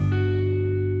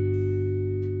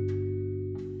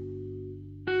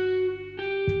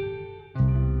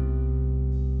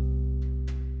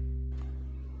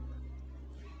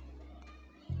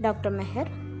Doctor Meher,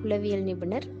 உளவியல்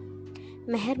நிபுணர்,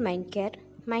 Meher mind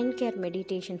care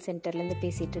meditation சென்டர்லேருந்து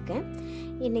பேசிகிட்ருக்கேன்.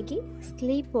 இன்றைக்கி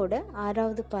ஸ்லீப்போட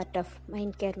 6வது part of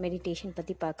mind care meditation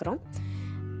பற்றி பார்க்குறோம்.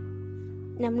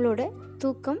 நம்மளோட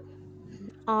தூக்கம்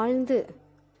ஆழ்ந்து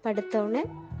படுத்தவுடனே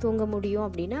தூங்க முடியும்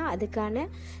அப்படின்னா அதுக்கான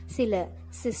சில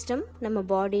சிஸ்டம் நம்ம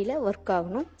பாடியில் ஒர்க்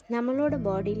ஆகணும். நம்மளோட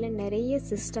பாடியில் நிறைய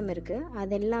சிஸ்டம் இருக்குது.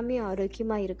 அதெல்லாமே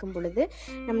ஆரோக்கியமாக இருக்கும் பொழுது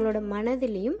நம்மளோட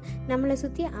மனதிலையும் நம்மளை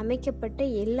சுற்றி அமைக்கப்பட்ட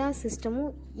எல்லா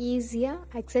சிஸ்டமும்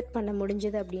ஈஸியாக அக்செப்ட் பண்ண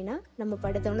முடிஞ்சது அப்படின்னா நம்ம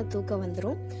படுத்தோன்னே தூக்கம்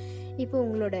வந்துடும். இப்போ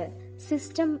உங்களோட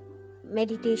சிஸ்டம்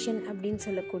மெடிடேஷன் அப்படின்னு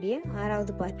சொல்லக்கூடிய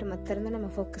 6வது பார்ட்டை மாத்திரம்தான் நம்ம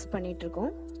ஃபோக்கஸ்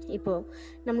பண்ணிகிட்ருக்கோம். இப்போது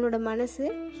நம்மளோட மனசு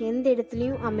எந்த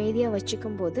இடத்துலையும் அமைதியாக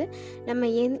வச்சுக்கும் போது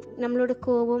நம்மளோட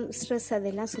கோபம், ஸ்ட்ரெஸ்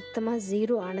அதெல்லாம் சுத்தமாக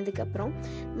 0 ஆனதுக்கப்புறம்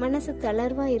மனசு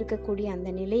தளர்வாக இருக்கக்கூடிய அந்த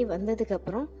நிலை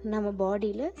வந்ததுக்கப்புறம் நம்ம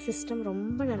பாடியில் சிஸ்டம்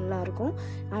ரொம்ப நல்லாயிருக்கும்,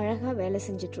 அழகாக வேலை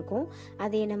செஞ்சிட்ருக்கோம்.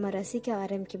 அதை நம்ம ரசிக்க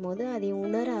ஆரம்பிக்கும் போது, அதை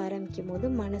உணர ஆரம்பிக்கும் போது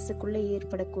மனசுக்குள்ளே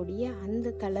ஏற்படக்கூடிய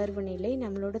அந்த தளர்வு நிலை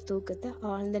நம்மளோட தூக்கத்தை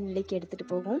ஆழ்ந்த நிலைக்கு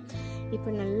எடுத்துகிட்டு போகும். இப்போ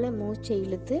நல்ல மூச்சை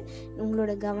இழுத்து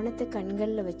உங்களோட கவனத்தை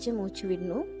கண்களில் வச்சு மூச்சு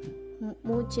விடணும்.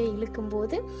 மூச்சை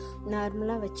இழுக்கும்போது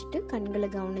நார்மலாக வச்சுட்டு கண்களை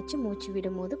கவனித்து மூச்சு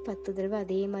விடும்போது 10 தடவை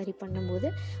அதே மாதிரி பண்ணும்போது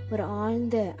ஒரு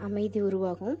ஆழ்ந்த அமைதி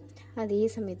உருவாகும். அதே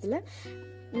சமயத்தில்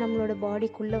நம்மளோட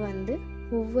பாடிக்குள்ளே வந்து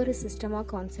ஒவ்வொரு சிஸ்டமாக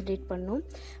கான்சன்ட்ரேட் பண்ணும்.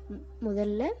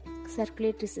 முதல்ல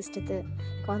சர்க்குலேட்டரி சிஸ்டத்தை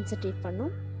கான்சன்ட்ரேட்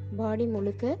பண்ணும். பாடி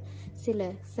முழுக்க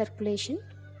சில சர்க்குலேஷன்,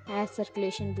 ஏர்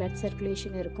சர்க்குலேஷன், பிளட்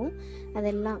சர்க்குலேஷன் இருக்கும்.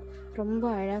 அதெல்லாம் ரொம்ப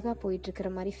அழகாக போயிட்டுருக்கிற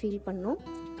மாதிரி ஃபீல் பண்ணும்.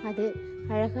 அது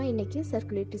அழகாக இன்றைக்கி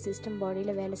சர்க்குலேட்டரி சிஸ்டம்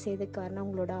பாடியில் வேலை செய்யறதுக்கு காரணம்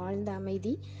உங்களோட ஆழ்ந்த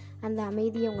அமைதி. அந்த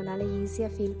அமைதியை உங்களால்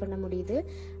ஈஸியாக ஃபீல் பண்ண முடியுது.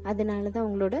 அதனால தான்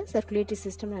உங்களோட சர்க்குலேட்டரி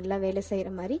சிஸ்டம் நல்லா வேலை செய்கிற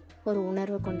மாதிரி ஒரு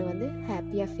உணர்வை கொண்டு வந்து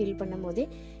ஹாப்பியாக ஃபீல் பண்ணும் போதே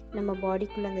நம்ம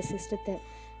பாடிக்குள்ளே அந்த சிஸ்டத்தை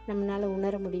நம்மளால்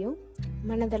உணர முடியும்.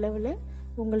 மனதளவில்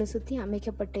உங்களை சுற்றி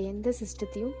அமைக்கப்பட்ட எந்த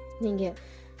சிஸ்டத்தையும் நீங்கள்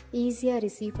ஈஸியாக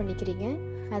ரிசீவ் பண்ணிக்கிறீங்க.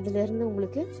 அதிலிருந்து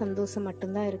உங்களுக்கு சந்தோஷம்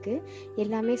மட்டும்தான் இருக்குது.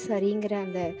 எல்லாமே சரிங்கிற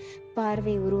அந்த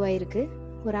பார்வை உருவாயிருக்கு.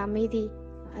 ஒரு அமைதி,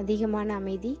 அதிகமான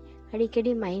அமைதி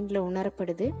அடிக்கடி மைண்டில்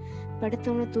உணரப்படுது.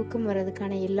 படுத்தவன தூக்கம்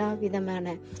வர்றதுக்கான எல்லா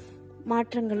விதமான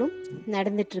மாற்றங்களும்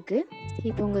நடந்துட்டுருக்கு.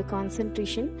 இப்போ உங்கள்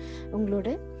கான்சன்ட்ரேஷன், உங்களோட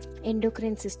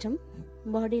எண்டோக்ரைன் சிஸ்டம்,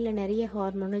 பாடியில் நிறைய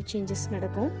ஹார்மோனல் சேஞ்சஸ்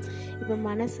நடக்கும். இப்போ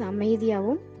மனசு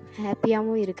அமைதியாகவும்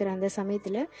ஹாப்பியாகவும் இருக்கிற அந்த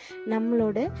சமயத்தில்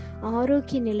நம்மளோட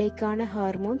ஆரோக்கிய நிலைக்கான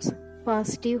ஹார்மோன்ஸ்,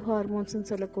 பாசிட்டிவ் ஹார்மோன்ஸ்னு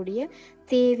சொல்லக்கூடிய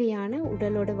தேவையான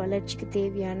உடலோட வளர்ச்சிக்கு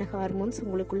தேவையான ஹார்மோன்ஸ்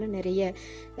உங்களுக்குள்ளே நிறைய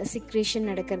சிக்ரேஷன்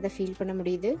நடக்கிறத ஃபீல் பண்ண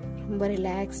முடியுது. ரொம்ப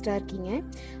ரிலாக்ஸ்டாக இருக்கீங்க.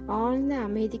 ஆழ்ந்த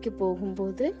அமைதிக்கு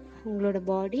போகும்போது உங்களோட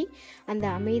பாடி அந்த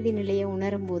அமைதி நிலையை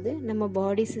உணரும் போது நம்ம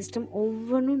பாடி சிஸ்டம்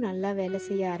ஒவ்வொன்றும் நல்லா வேலை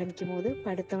செய்ய ஆரம்பிக்கும் போது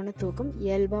படுத்தவன தூக்கம்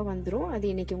இயல்பாக வந்துடும். அது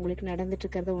இன்றைக்கி உங்களுக்கு நடந்துட்டு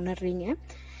இருக்கிறத உணர்றீங்க.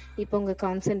 இப்போ உங்கள்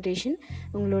கான்சன்ட்ரேஷன்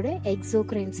உங்களோட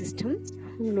எக்ஸோக்ரைன் சிஸ்டம்,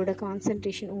 உங்களோட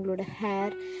கான்சன்ட்ரேஷன் உங்களோட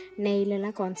ஹேர்,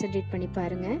 நெயிலெல்லாம் கான்சன்ட்ரேட் பண்ணி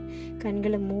பாருங்கள்.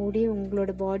 கண்களை மூடி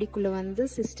உங்களோட பாடிக்குள்ளே வந்து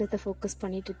சிஸ்டத்தை ஃபோக்கஸ்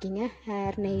பண்ணிகிட்ருக்கீங்க.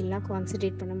 ஹேர், நெயிலெலாம்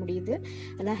கான்சன்ட்ரேட் பண்ண முடியுது.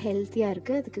 அதெல்லாம் ஹெல்த்தியாக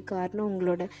இருக்குது. அதுக்கு காரணம்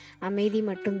உங்களோட அமைதி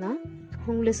மட்டும்தான்.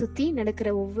 உங்களை சுற்றி நடக்கிற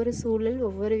ஒவ்வொரு சூழல்,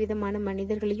 ஒவ்வொரு விதமான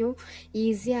மனிதர்களையும்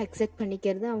ஈஸியாக அக்செப்ட்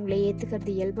பண்ணிக்கிறது, அவங்கள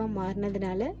ஏற்றுக்கிறது இயல்பாக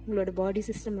மாறினதுனால உங்களோட பாடி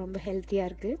சிஸ்டம் ரொம்ப ஹெல்த்தியாக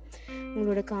இருக்குது.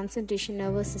 உங்களோட கான்சன்ட்ரேஷன்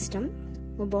நர்வஸ் சிஸ்டம்,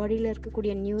 உங்கள் பாடியில்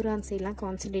இருக்கக்கூடிய நியூரான்ஸை எல்லாம்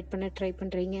கான்சன்ட்ரேட் பண்ண ட்ரை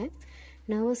பண்ணுறீங்க.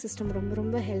 நர்வஸ் சிஸ்டம் ரொம்ப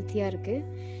ரொம்ப ஹெல்த்தியாக இருக்குது.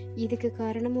 இதுக்கு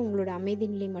காரணமும் உங்களோட அமைதி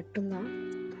நிலை மட்டும்தான்.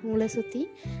 உங்களை சுற்றி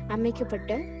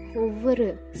அமைக்கப்பட்ட ஒவ்வொரு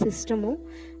சிஸ்டமும்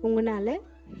உங்களால்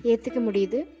ஏற்றுக்க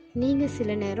முடியுது. நீங்கள்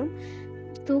சில நேரம்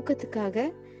தூக்கத்துக்காக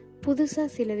புதுசாக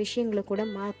சில விஷயங்களை கூட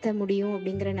மாற்ற முடியும்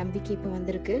அப்படிங்கிற நம்பிக்கை இப்போ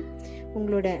வந்திருக்கு.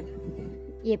 உங்களோட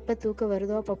எப்போ தூக்கம்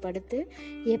வருதோ அப்போ படுத்து,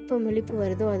 எப்போ முழிப்பு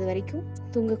வருதோ அது வரைக்கும்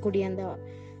தூங்கக்கூடிய அந்த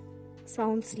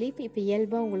சவுண்ட் ஸ்லீப் இப்போ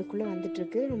இயல்பாக உங்களுக்குள்ளே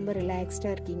வந்துட்டுருக்கு. ரொம்ப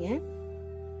ரிலாக்ஸ்டாக இருக்கீங்க.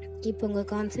 இப்போ உங்கள்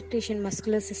கான்சன்ட்ரேஷன்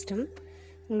மஸ்குலர் சிஸ்டம்,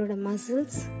 உங்களோட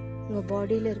மசில்ஸ், உங்கள்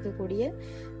பாடியில் இருக்கக்கூடிய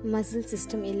மசில்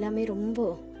சிஸ்டம் எல்லாமே ரொம்ப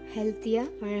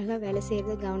ஹெல்த்தியாக அழகாக வேலை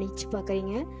செய்கிறத கவனித்து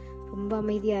பார்க்குறீங்க. ரொம்ப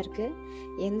அமைதியாக இருக்குது.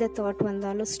 எந்த தாட்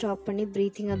வந்தாலும் ஸ்டாப் பண்ணி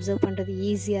ப்ரீத்திங் அப்சர்வ் பண்ணுறது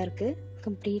ஈஸியாக இருக்குது.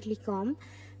 Completely com,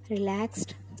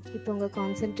 relaxed. இப்போ உங்கள்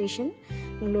கான்சன்ட்ரேஷன்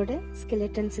உங்களோட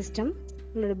ஸ்கெலட்டன் சிஸ்டம்,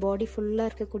 உங்களோட பாடி ஃபுல்லாக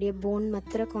இருக்கக்கூடிய போன்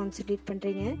மாத்திரம் கான்சன்ட்ரேட்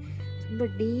பண்ணுறீங்க. ரொம்ப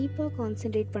டீப்பாக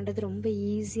கான்சன்ட்ரேட் பண்ணுறது ரொம்ப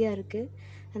ஈஸியாக இருக்குது.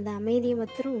 அந்த அமைதியை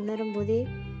மாத்திரம் உணரும் போதே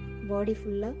பாடி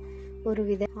ஃபுல்லாக ஒரு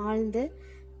வித ஆழ்ந்த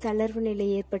தளர்வு நிலை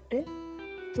ஏற்பட்டு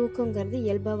தூக்கங்கிறது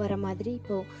இயல்பாக வர மாதிரி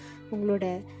இப்போது உங்களோட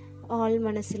ஆள்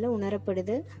மனசில்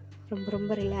உணரப்படுது. ரொம்ப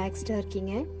ரொம்ப ரிலாக்ஸ்டாக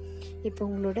இருக்கீங்க. இப்போ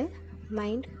உங்களோட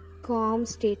மைண்ட் காம்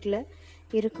ஸ்டேட்டில்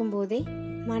இருக்கும்போதே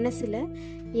மனசில்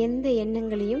எந்த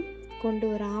எண்ணங்களையும் கொண்டு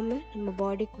வராமல் நம்ம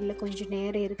பாடிக்குள்ளே கொஞ்சம்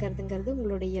நேரம் இருக்கிறதுங்கிறது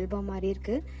உங்களோட இயல்பாக மாறி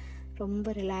இருக்குது.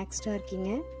 ரொம்ப ரிலாக்ஸ்டாக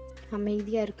இருக்கீங்க.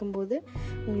 அமைதியாக இருக்கும்போது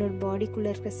உங்களோட பாடிக்குள்ளே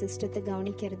இருக்கிற சிஸ்டத்தை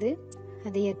கவனிக்கிறது,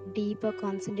 அதை டீப்பாக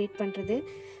கான்சன்ட்ரேட் பண்ணுறது,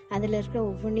 அதில் இருக்கிற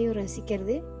ஒவ்வொன்றையும்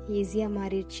ரசிக்கிறது ஈஸியாக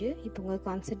மாறிடுச்சு. இப்போ உங்கள்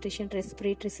கான்சன்ட்ரேஷன்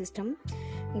ரெஸ்பிரேட்டரி சிஸ்டம்,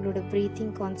 உங்களோட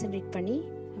ப்ரீத்திங் கான்சன்ட்ரேட் பண்ணி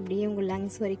அப்படியே உங்கள்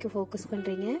லங்ஸ் வரைக்கும் ஃபோக்கஸ்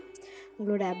பண்ணுறீங்க.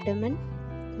 உங்களோட அப்டமன்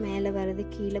மேலே வர்றது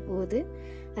கீழே போகுது,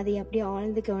 அதை அப்படியே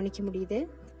ஆழ்ந்து கவனிக்க முடியுது.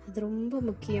 அது ரொம்ப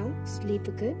முக்கியம்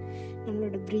ஸ்லீப்புக்கு.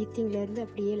 நம்மளோட ப்ரீத்திங்லேருந்து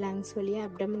அப்படியே லங்ஸ் வழியாக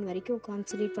அப்டமன் வரைக்கும்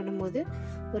கான்சன்ட்ரேட் பண்ணும்போது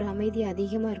ஒரு அமைதி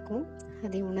அதிகமாக இருக்கும்,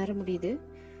 அதை உணர முடியுது.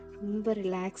 ரொம்ப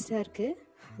ரிலாக்ஸ்டாக இருக்குது,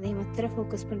 அதை மாத்திரம்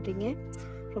ஃபோக்கஸ் பண்ணுறீங்க.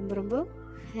 ரொம்ப ரொம்ப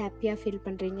ஹாப்பியாக ஃபீல்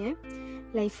பண்ணுறீங்க.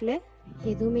 லைஃப்பில்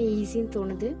எதுவுமே ஈஸின்னு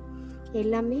தோணுது,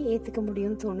 எல்லாமே ஏற்றுக்க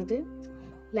முடியும்னு தோணுது.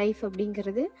 லைஃப்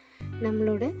அப்படிங்கிறது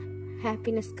நம்மளோட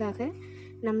ஹாப்பினஸ்க்காக,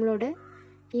 நம்மளோட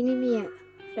இனிமையை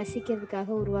ரசிக்கிறதுக்காக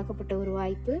உருவாக்கப்பட்ட ஒரு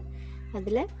வாய்ப்பு.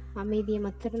 அதில் அமைதியை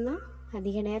மாத்திரம்தான்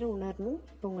அதிக நேரம் உணரணும்.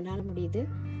 இப்போ உங்களால் முடியுது.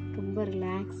 ரொம்ப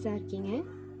ரிலாக்ஸ்டாக இருக்கீங்க,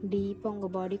 டீப்பாக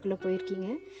உங்கள் பாடிக்குள்ளே போயிருக்கீங்க,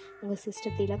 உங்கள்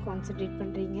சிஸ்டத்தையெல்லாம் கான்சன்ட்ரேட்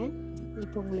பண்ணுறீங்க.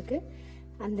 இப்போ உங்களுக்கு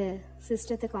அந்த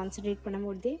சிஸ்டத்தை கான்சன்ட்ரேட்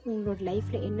பண்ணும்போதே உங்களோட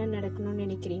லைஃப்பில் என்ன நடக்கணும்னு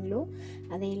நினைக்கிறீங்களோ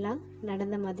அதையெல்லாம்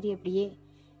நடந்த மாதிரி அப்படியே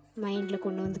மைண்டில்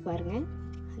கொண்டு வந்து பாருங்கள்.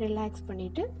 ரிலாக்ஸ்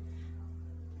பண்ணிவிட்டு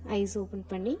ஐஸ் ஓப்பன்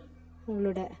பண்ணி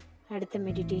உங்களோட அடுத்த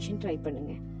மெடிடேஷன் ட்ரை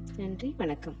பண்ணுங்கள். நன்றி,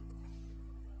 வணக்கம்.